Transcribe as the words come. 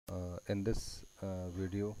In this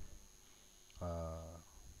video uh,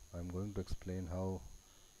 I'm going to explain how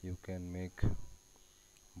you can make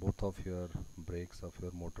both of your brakes of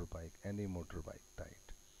your motorbike, any motorbike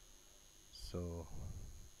tight. So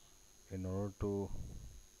in order to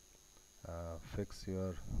fix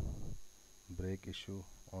your brake issue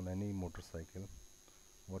on any motorcycle,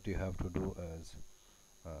 what you have to do is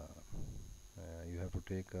you have to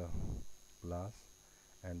take a glass,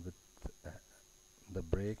 and with uh, the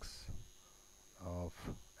brakes of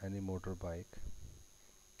any motorbike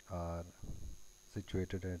are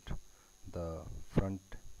situated at the front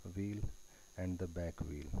wheel and the back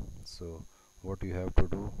wheel. So what you have to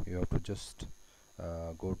do, you have to just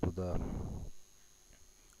go to the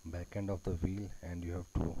back end of the wheel, and you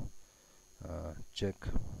have to check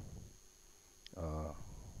uh,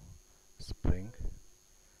 spring,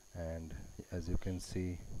 and as you can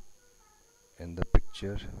see in the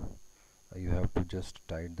picture, you have to just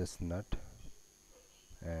tighten this nut,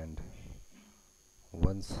 and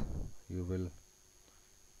once you will,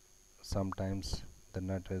 sometimes the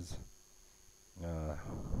nut is uh,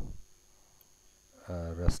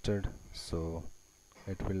 rusted, so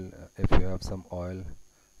it will if you have some oil,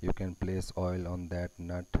 you can place oil on that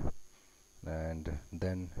nut and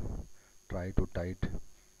then try to tight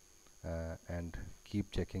and keep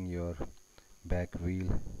checking your back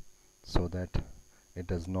wheel so that it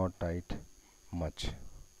does not tight much.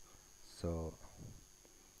 So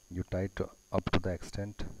you tight up to the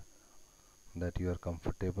extent that you are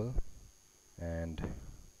comfortable, and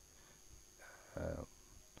uh,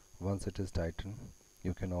 once it is tightened,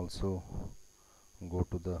 you can also go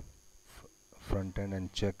to the front end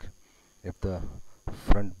and check if the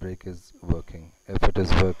front brake is working. If it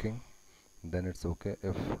is working, then it's okay.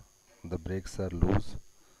 If the brakes are loose,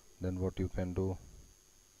 then what you can do,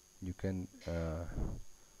 you can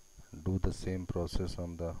do the same process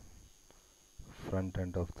on the front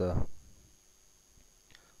end of the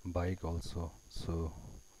bike also. So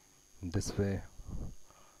this way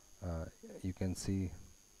uh, you can see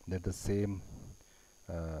that the same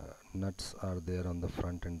nuts are there on the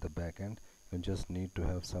front and the back end. You just need to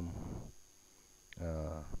have some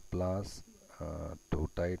pliers to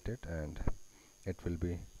tight it, and it will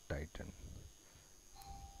be tightened.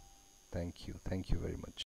 Thank you very much.